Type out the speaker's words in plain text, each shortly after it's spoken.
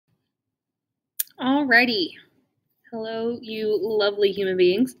Alrighty. Hello, you lovely human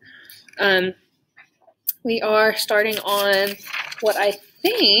beings. We are starting on what I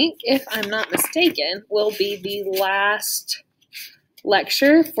think, if I'm not mistaken, will be the last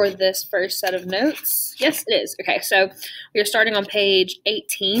lecture for this first set of notes. Yes, it is. Okay, so we are starting on page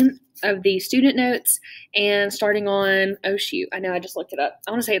 18 of the student notes and starting on, oh shoot, I know I just looked it up.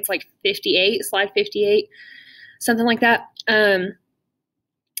 I want to say it's like 58, slide 58, something like that.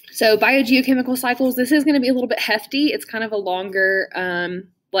 So biogeochemical cycles, this is going to be a little bit hefty. It's kind of a longer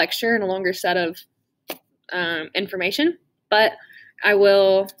lecture and a longer set of information, but I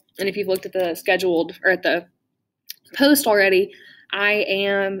will, and if you've looked at the scheduled or at the post already, I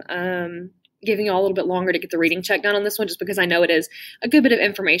am giving you all a little bit longer to get the reading check done on this one, just because I know it is a good bit of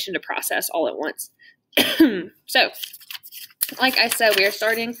information to process all at once. So, like I said, we are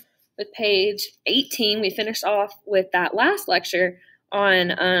starting with page 18. We finished off with that last lecture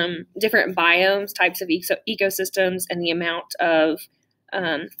on different biomes, types of ecosystems, and the amount of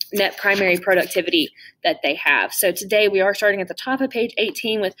net primary productivity that they have. So today we are starting at the top of page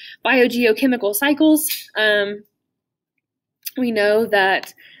 18 with biogeochemical cycles. We know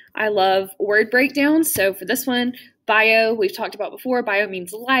that I love word breakdowns. So for this one, bio, we've talked about before. Bio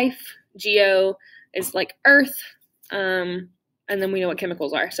means life. Geo is like earth. And then we know what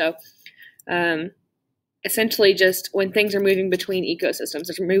chemicals are. So essentially just when things are moving between ecosystems,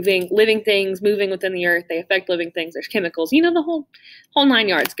 there's living things moving within the earth, they affect living things, there's chemicals, you know, the whole 9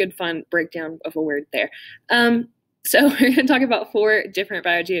 yards. Good fun breakdown of a word there. So we're going to talk about 4 different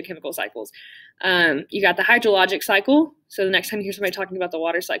biogeochemical cycles. You got the hydrologic cycle. So the next time you hear somebody talking about the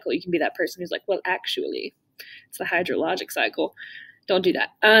water cycle, you can be that person who's like, well, actually, it's the hydrologic cycle. Don't do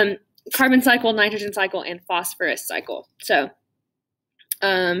that. Carbon cycle, nitrogen cycle, and phosphorus cycle. So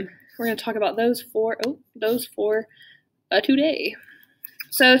we're going to talk about those four today.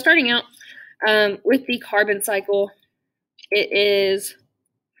 So starting out with the carbon cycle, it is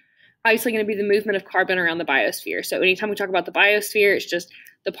obviously going to be the movement of carbon around the biosphere. So anytime we talk about the biosphere, it's just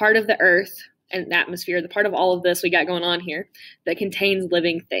the part of the earth and atmosphere, the part of all of this we got going on here that contains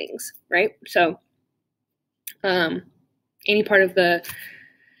living things, right? So any part of the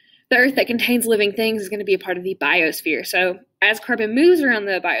earth that contains living things is going to be a part of the biosphere. So as carbon moves around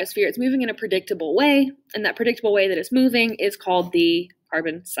the biosphere, it's moving in a predictable way, and that predictable way that it's moving is called the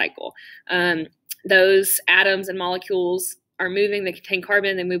carbon cycle. Those atoms and molecules are moving, they contain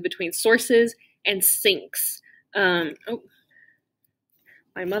carbon, they move between sources and sinks. Oh,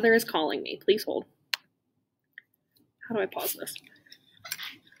 my mother is calling me. Please hold. How do I pause this?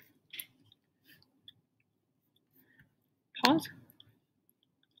 Pause.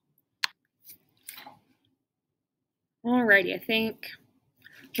 Alrighty, I think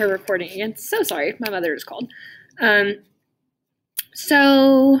we're recording again. So sorry, my mother just called.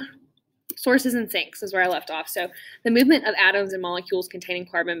 So sources and sinks is where I left off. So the movement of atoms and molecules containing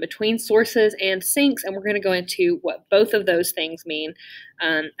carbon between sources and sinks, and we're going to go into what both of those things mean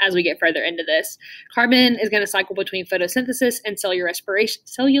as we get further into this. Carbon is going to cycle between photosynthesis and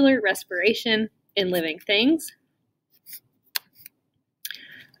cellular respiration in living things.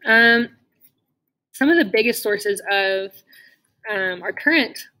 Some of the biggest sources of our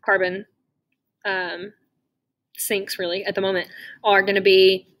current carbon sinks, really, at the moment, are going to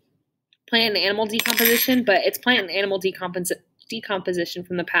be plant and animal decomposition, but it's plant and animal decomposition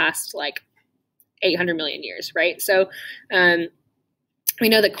from the past, like, 800 million years, right? So we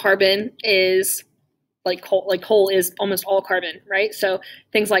know that carbon is, like coal is almost all carbon, right? So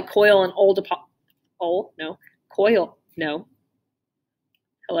things like coal and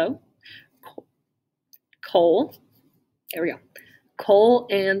coal, there we go. Coal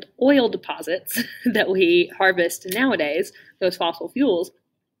and oil deposits that we harvest nowadays, those fossil fuels,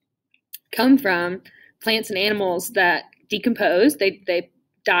 come from plants and animals that decomposed, they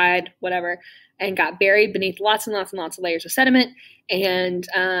died, whatever, and got buried beneath lots and lots and lots of layers of sediment, and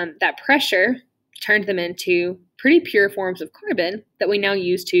that pressure turned them into pretty pure forms of carbon that we now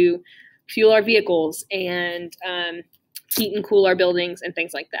use to fuel our vehicles and heat and cool our buildings and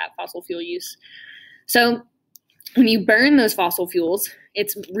things like that, fossil fuel use. So when you burn those fossil fuels,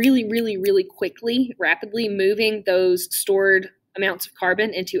 it's really, really, really quickly, rapidly moving those stored amounts of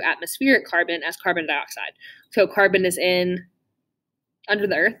carbon into atmospheric carbon as carbon dioxide. So carbon is under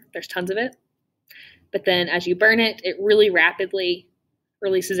the earth, there's tons of it. But then as you burn it, it really rapidly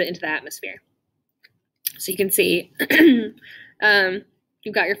releases it into the atmosphere. So you can see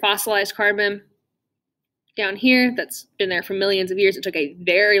you've got your fossilized carbon down here that's been there for millions of years. It took a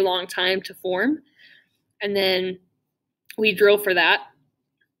very long time to form. And then we drill for that,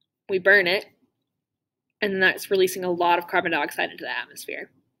 we burn it, and then that's releasing a lot of carbon dioxide into the atmosphere.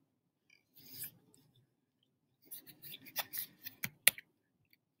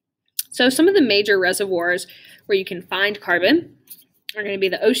 So some of the major reservoirs where you can find carbon are going to be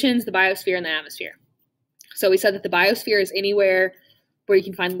the oceans, the biosphere, and the atmosphere. So we said that the biosphere is anywhere where you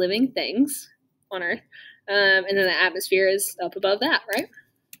can find living things on Earth, and then the atmosphere is up above that,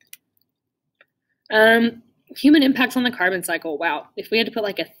 right? Human impacts on the carbon cycle. Wow, if we had to put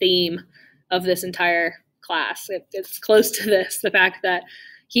like a theme of this entire class, it's close to this, the fact that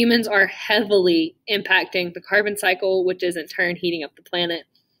humans are heavily impacting the carbon cycle, which is in turn heating up the planet,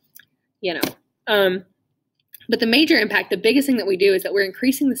 you know. But the major impact, the biggest thing that we do is that we're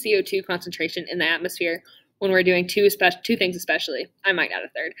increasing the CO2 concentration in the atmosphere when we're doing two things especially. I might add a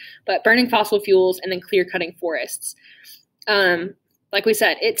third, but burning fossil fuels and then clear cutting forests. Like we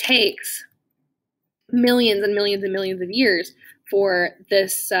said, it takes millions and millions and millions of years for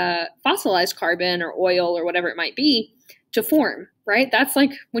this fossilized carbon or oil or whatever it might be to form, right? That's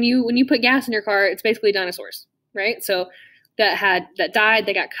like when you put gas in your car, it's basically dinosaurs, right? So that died,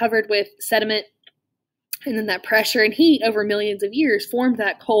 they got covered with sediment, and then that pressure and heat over millions of years formed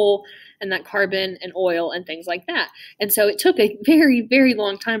that coal and that carbon and oil and things like that. And so it took a very, very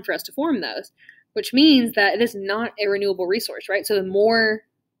long time for us to form those, which means that it is not a renewable resource, right? So the more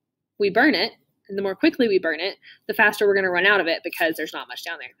we burn it, and the more quickly we burn it, the faster we're going to run out of it because there's not much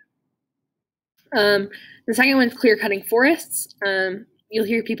down there. The second one is clear cutting forests. You'll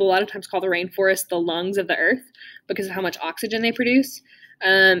hear people a lot of times call the rainforest the lungs of the earth because of how much oxygen they produce.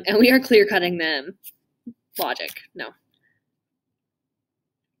 And we are clear cutting them. Logic, no.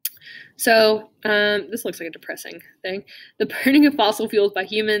 So this looks like a depressing thing. The burning of fossil fuels by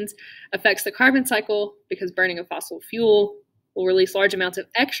humans affects the carbon cycle because burning of fossil fuel will release large amounts of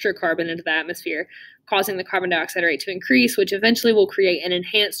extra carbon into the atmosphere, causing the carbon dioxide rate to increase, which eventually will create an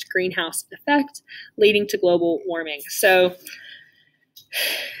enhanced greenhouse effect, leading to global warming. So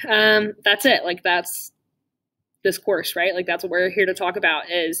that's it. Like, that's this course, right? Like, that's what we're here to talk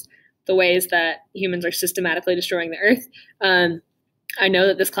about, is the ways that humans are systematically destroying the earth. I know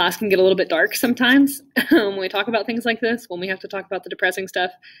that this class can get a little bit dark sometimes when we talk about things like this, when we have to talk about the depressing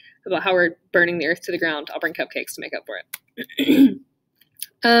stuff, about how we're burning the earth to the ground. I'll bring cupcakes to make up for it.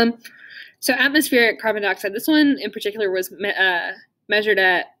 So atmospheric carbon dioxide, this one in particular was measured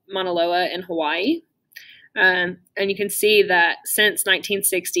at Mauna Loa in Hawaii. And you can see that since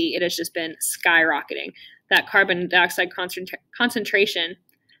 1960, it has just been skyrocketing. That carbon dioxide concentration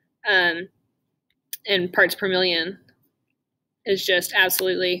in parts per million is just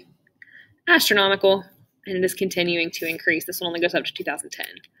absolutely astronomical, and it is continuing to increase. This one only goes up to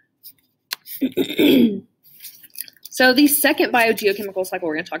 2010. So the second biogeochemical cycle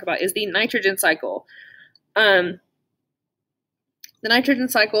we're going to talk about is the nitrogen cycle. The nitrogen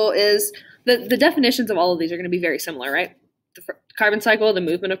cycle is, the definitions of all of these are going to be very similar, right? The carbon cycle, the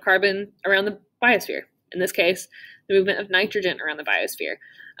movement of carbon around the biosphere. In this case, the movement of nitrogen around the biosphere.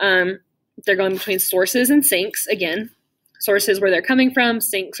 They're going between sources and sinks. Again, sources where they're coming from,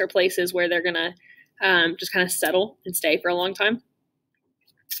 sinks are places where they're going to just kind of settle and stay for a long time.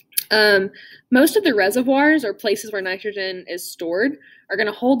 Most of the reservoirs or places where nitrogen is stored are going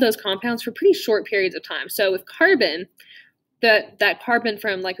to hold those compounds for pretty short periods of time. So with carbon, that carbon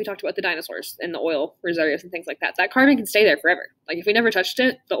from, like we talked about the dinosaurs and the oil reserves and things like that, that carbon can stay there forever. Like if we never touched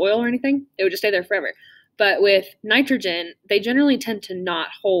it, the oil or anything, it would just stay there forever. But with nitrogen, they generally tend to not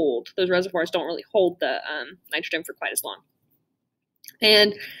hold, those reservoirs don't really hold the nitrogen for quite as long.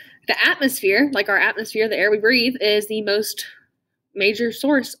 And the atmosphere, like our atmosphere, the air we breathe, is the most major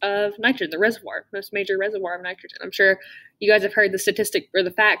source of nitrogen, the reservoir, most major reservoir of nitrogen. I'm sure you guys have heard the statistic or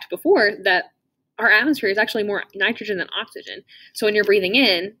the fact before that our atmosphere is actually more nitrogen than oxygen. So when you're breathing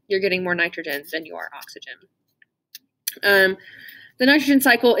in, you're getting more nitrogen than you are oxygen. The nitrogen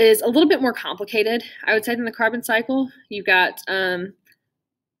cycle is a little bit more complicated, I would say, than the carbon cycle. You've got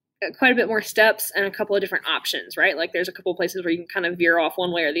quite a bit more steps and a couple of different options, right? Like there's a couple of places where you can kind of veer off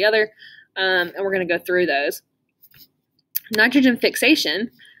one way or the other, and we're going to go through those. Nitrogen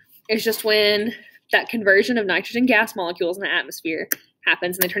fixation is just when that conversion of nitrogen gas molecules in the atmosphere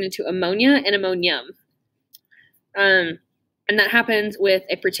happens and they turn into ammonia and ammonium. And that happens with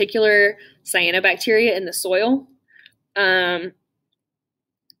a particular cyanobacteria in the soil.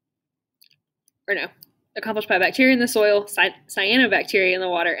 Accomplished by bacteria in the soil, cyanobacteria in the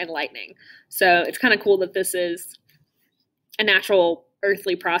water, and lightning. So it's kind of cool that this is a natural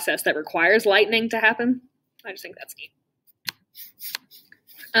earthly process that requires lightning to happen. I just think that's neat.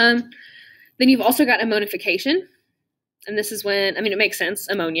 Then you've also got ammonification. And this is when, it makes sense,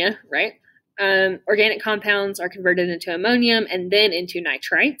 ammonia, right? Organic compounds are converted into ammonium and then into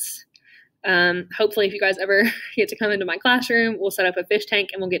nitrites. Hopefully, if you guys ever get to come into my classroom, we'll set up a fish tank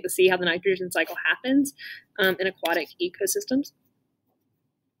and we'll get to see how the nitrogen cycle happens in aquatic ecosystems.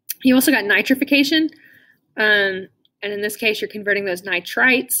 You also got nitrification, and in this case, you're converting those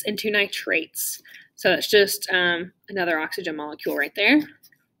nitrites into nitrates. So it's just another oxygen molecule right there.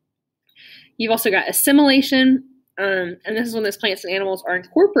 You've also got assimilation, and this is when those plants and animals are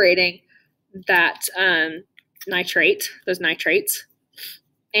incorporating that nitrate, those nitrates,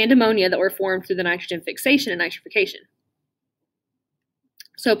 and ammonia that were formed through the nitrogen fixation and nitrification.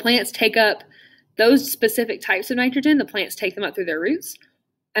 So plants take up those specific types of nitrogen, the plants take them up through their roots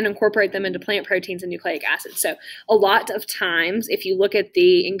and incorporate them into plant proteins and nucleic acids. So a lot of times, if you look at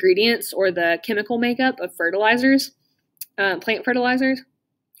the ingredients or the chemical makeup of fertilizers, plant fertilizers,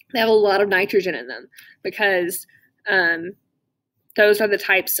 they have a lot of nitrogen in them because those are the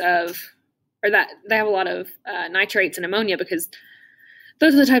types of, or that they have a lot of nitrates and ammonia because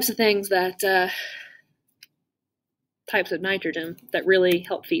those are the types of things that, types of nitrogen that really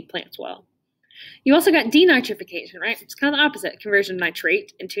help feed plants well. You also got denitrification, right? It's kind of the opposite, conversion of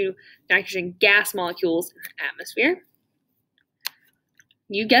nitrate into nitrogen gas molecules in the atmosphere.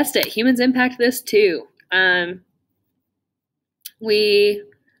 You guessed it, humans impact this too. We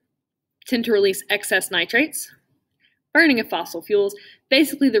tend to release excess nitrates, burning of fossil fuels.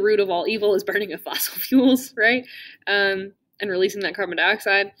 Basically, the root of all evil is burning of fossil fuels, right? And releasing that carbon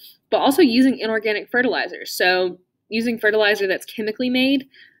dioxide, but also using inorganic fertilizers. So using fertilizer that's chemically made,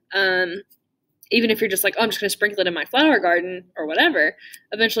 even if you're just like, oh, I'm just going to sprinkle it in my flower garden or whatever,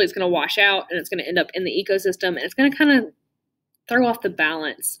 eventually it's going to wash out and it's going to end up in the ecosystem and it's going to kind of throw off the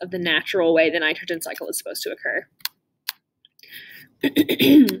balance of the natural way the nitrogen cycle is supposed to occur.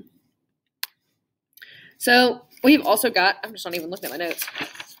 So we've also got, I'm just not even looking at my notes,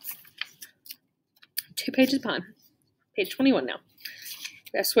 2 pages behind, page 21 now.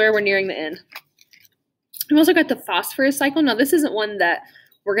 I swear we're nearing the end. We've also got the phosphorus cycle. Now this isn't one that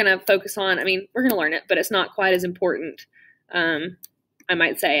we're going to focus on. I mean, we're going to learn it, but it's not quite as important, I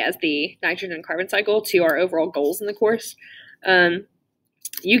might say, as the nitrogen and carbon cycle to our overall goals in the course.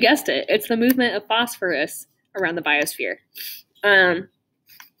 You guessed it. It's the movement of phosphorus around the biosphere.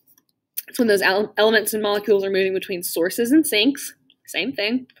 It's when those elements and molecules are moving between sources and sinks. Same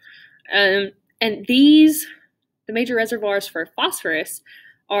thing. And these, the major reservoirs for phosphorus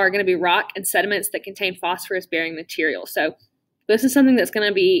are going to be rock and sediments that contain phosphorus-bearing material. So this is something that's going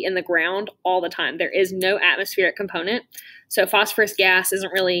to be in the ground all the time. There is no atmospheric component. So phosphorus gas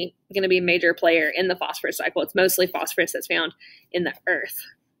isn't really going to be a major player in the phosphorus cycle. It's mostly phosphorus that's found in the earth.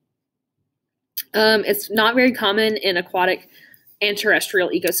 It's not very common in aquatic and terrestrial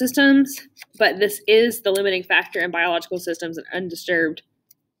ecosystems, but this is the limiting factor in biological systems and undisturbed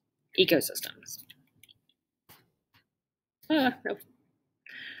ecosystems. No.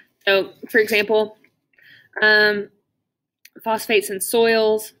 So, for example, phosphates in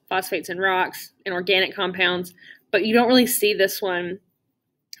soils, phosphates in rocks, and organic compounds, but you don't really see this one,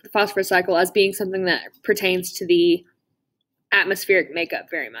 the phosphorus cycle, as being something that pertains to the atmospheric makeup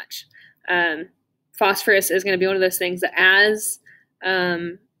very much. Phosphorus is going to be one of those things that as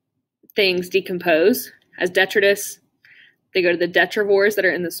things decompose, as detritus, they go to the detrivores that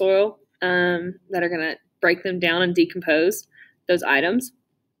are in the soil that are going to break them down and decompose those items.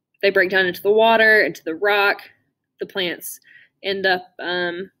 They break down into the water, into the rock. The plants end up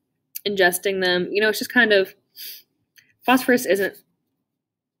ingesting them. You know, it's just kind of, phosphorus isn't,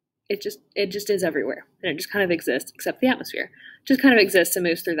 it just is everywhere. And it just kind of exists, except the atmosphere. It just kind of exists and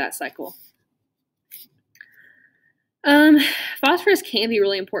moves through that cycle. Phosphorus can be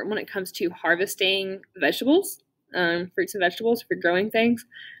really important when it comes to harvesting vegetables, fruits and vegetables, for growing things.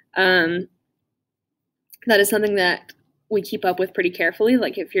 That is something that we keep up with pretty carefully.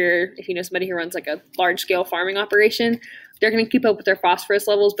 Like if you know somebody who runs like a large scale farming operation, they're going to keep up with their phosphorus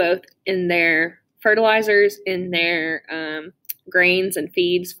levels, both in their fertilizers, in their grains and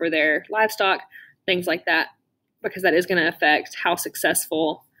feeds for their livestock, things like that, because that is going to affect how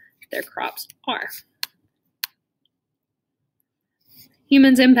successful their crops are.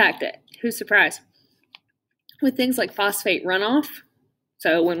 Humans impact it. Who's surprised? With things like phosphate runoff.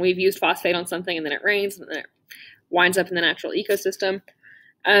 So when we've used phosphate on something and then it rains and then it winds up in the natural ecosystem,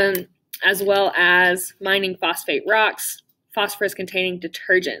 as well as mining phosphate rocks, phosphorus containing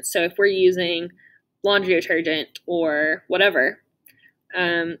detergents. So if we're using laundry detergent or whatever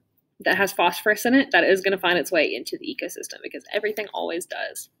that has phosphorus in it, that is going to find its way into the ecosystem because everything always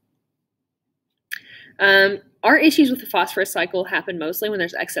does. Our issues with the phosphorus cycle happen mostly when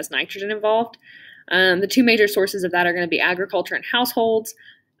there's excess nitrogen involved. The two major sources of that are going to be agriculture and households.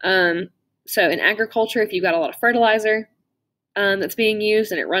 So in agriculture, if you've got a lot of fertilizer that's being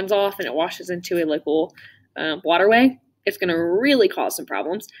used and it runs off and it washes into a local waterway, it's going to really cause some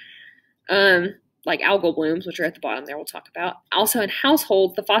problems. like algal blooms, which are at the bottom there, we'll talk about. Also in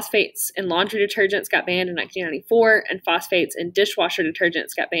households, the phosphates in laundry detergents got banned in 1994, and phosphates in dishwasher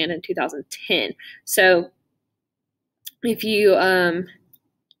detergents got banned in 2010. So if you are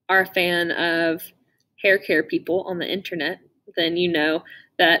a fan of hair care people on the internet, then you know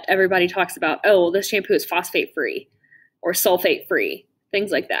that everybody talks about, oh, well, this shampoo is phosphate-free or sulfate-free,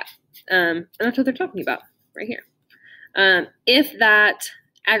 things like that. And that's what they're talking about right here. If that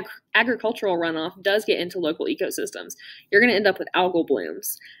agricultural runoff does get into local ecosystems, you're going to end up with algal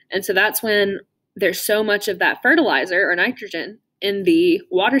blooms. And so that's when there's so much of that fertilizer or nitrogen in the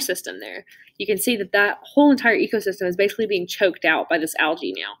water system there. You can see that that whole entire ecosystem is basically being choked out by this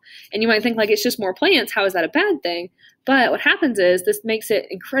algae now. And you might think, like, it's just more plants. How is that a bad thing? But what happens is this makes it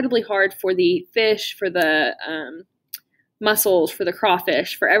incredibly hard for the fish, for the mussels, for the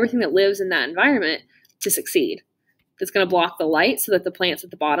crawfish, for everything that lives in that environment to succeed. It's going to block the light so that the plants at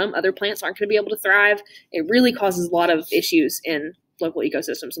the bottom, other plants aren't going to be able to thrive. It really causes a lot of issues in local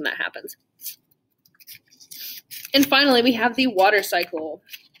ecosystems when that happens. And finally, we have the water cycle,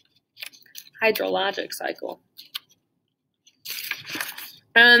 hydrologic cycle.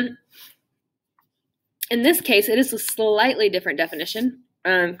 In this case, it is a slightly different definition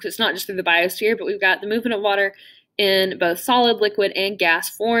because it's not just through the biosphere, but we've got the movement of water in both solid, liquid, and gas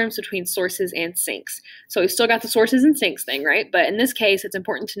forms between sources and sinks. So we've still got the sources and sinks thing, right? But in this case, it's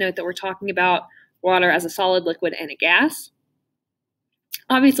important to note that we're talking about water as a solid, liquid, and a gas.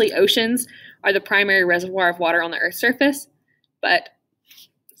 Obviously, oceans are the primary reservoir of water on the Earth's surface, but,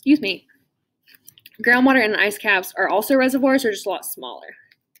 groundwater and ice caps are also reservoirs, they're just a lot smaller.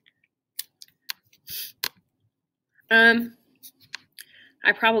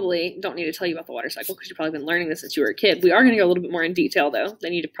 I probably don't need to tell you about the water cycle because you've probably been learning this since you were a kid. We are going to go a little bit more in detail, though,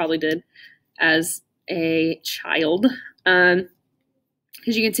 than you probably did as a child. Because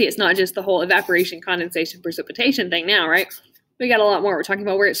you can see it's not just the whole evaporation, condensation, precipitation thing now, right? We got a lot more. We're talking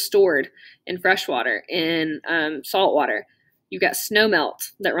about where it's stored in fresh water, in salt water. You've got snow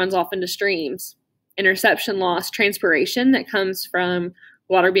melt that runs off into streams, interception loss, transpiration that comes from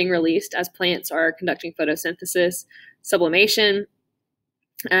water being released as plants are conducting photosynthesis, sublimation,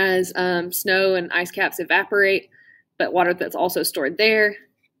 as snow and ice caps evaporate, but water that's also stored there,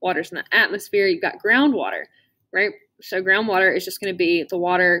 water's in the atmosphere. You've got groundwater, right? So groundwater is just going to be the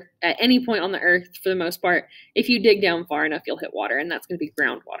water at any point on the earth for the most part. If you dig down far enough, you'll hit water, and that's going to be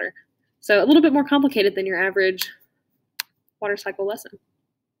groundwater. So a little bit more complicated than your average water cycle lesson.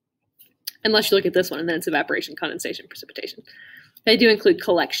 Unless you look at this one, and then it's evaporation, condensation, precipitation. They do include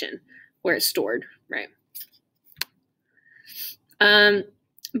collection, where it's stored, right?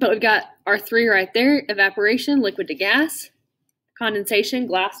 But we've got our three right there: evaporation, liquid to gas; condensation,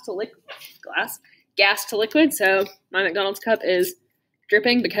 gas to liquid. So my McDonald's cup is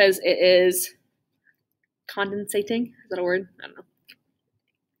dripping because it is condensating. Is that a word? I don't know.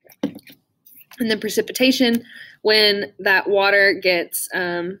 And then precipitation, when that water gets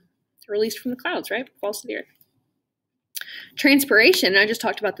released from the clouds, right? Falls to the earth. Transpiration, and I just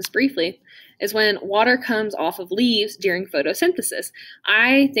talked about this briefly, is when water comes off of leaves during photosynthesis.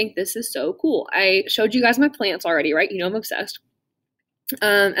 I think this is so cool. I showed you guys my plants already, right? You know I'm obsessed.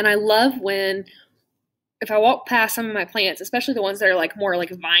 And I love when, if I walk past some of my plants, especially the ones that are like more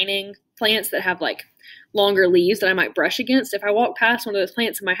like vining plants that have like longer leaves that I might brush against, if I walk past one of those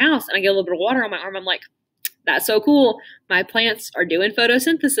plants in my house and I get a little bit of water on my arm, I'm like, that's so cool. My plants are doing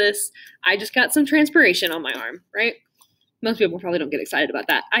photosynthesis. I just got some transpiration on my arm, right? Most people probably don't get excited about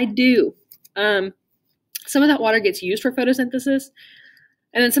that. I do. Some of that water gets used for photosynthesis,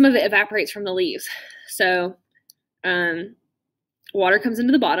 and then some of it evaporates from the leaves. So water comes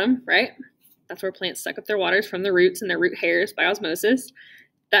into the bottom, right? That's where plants suck up their waters from the roots and their root hairs by osmosis.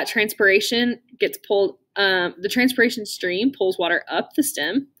 That transpiration gets pulled, the transpiration stream pulls water up the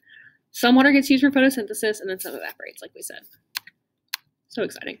stem. Some water gets used for photosynthesis, and then some evaporates, like we said. So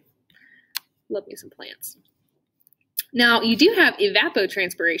exciting. Love me some plants. Now, you do have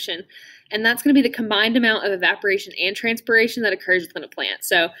evapotranspiration, and that's going to be the combined amount of evaporation and transpiration that occurs within a plant.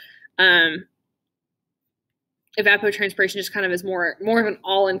 So evapotranspiration just kind of is more of an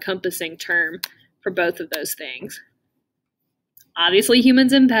all-encompassing term for both of those things. Obviously,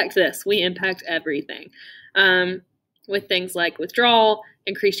 humans impact this. We impact everything with things like withdrawal,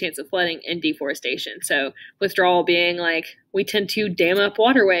 increased chance of flooding, and deforestation. So withdrawal being like we tend to dam up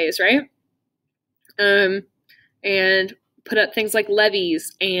waterways, right? And put up things like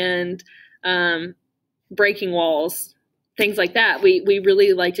levees and breaking walls, things like that. We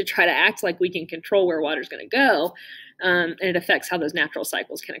really like to try to act like we can control where water's going to go, and it affects how those natural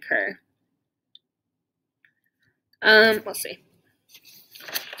cycles can occur. Let's see.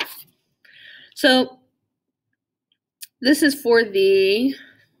 So this is for the,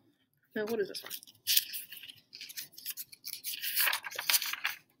 no, what is this one?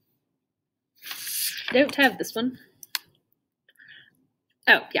 Don't have this one.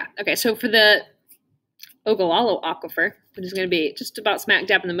 Oh, yeah. Okay, so for the Ogallala Aquifer, which is going to be just about smack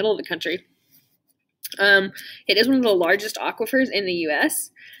dab in the middle of the country, it is one of the largest aquifers in the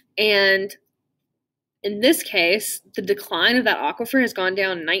U.S., and in this case, the decline of that aquifer has gone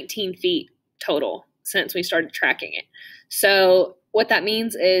down 19 feet total since we started tracking it. So what that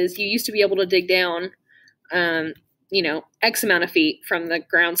means is you used to be able to dig down, X amount of feet from the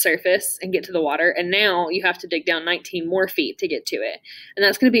ground surface and get to the water, and now you have to dig down 19 more feet to get to it. And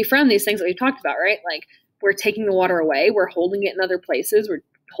that's going to be from these things that we talked about, right? Like, we're taking the water away, we're holding it in other places, we're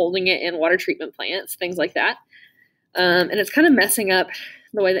holding it in water treatment plants, things like that. And it's kind of messing up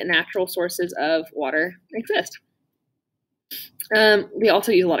the way that natural sources of water exist. We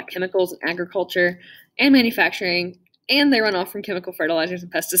also use a lot of chemicals in agriculture and manufacturing, and they run off from chemical fertilizers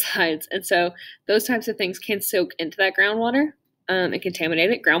and pesticides. And so those types of things can soak into that groundwater and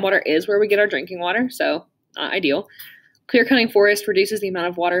contaminate it. Groundwater is where we get our drinking water, so not ideal. Clear cutting forest reduces the amount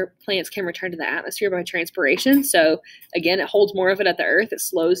of water plants can return to the atmosphere by transpiration. So again, it holds more of it at the earth. It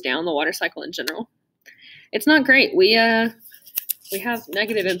slows down the water cycle in general. It's not great. We have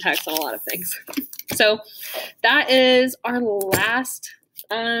negative impacts on a lot of things. So that is our last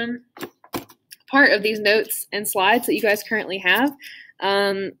part of these notes and slides that you guys currently have.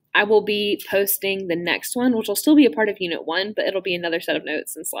 I will be posting the next one, which will still be a part of Unit 1, but it'll be another set of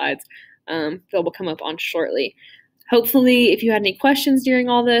notes and slides that will come up on shortly. Hopefully, if you had any questions during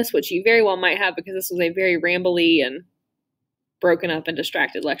all this, which you very well might have because this was a very rambly and broken up and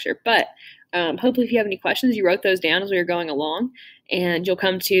distracted lecture, but hopefully if you have any questions, you wrote those down as we were going along, and you'll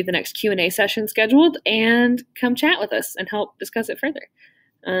come to the next Q&A session scheduled and come chat with us and help discuss it further.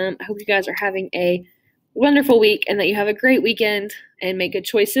 I hope you guys are having a wonderful week and that you have a great weekend and make good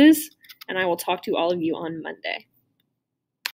choices, and I will talk to all of you on Monday.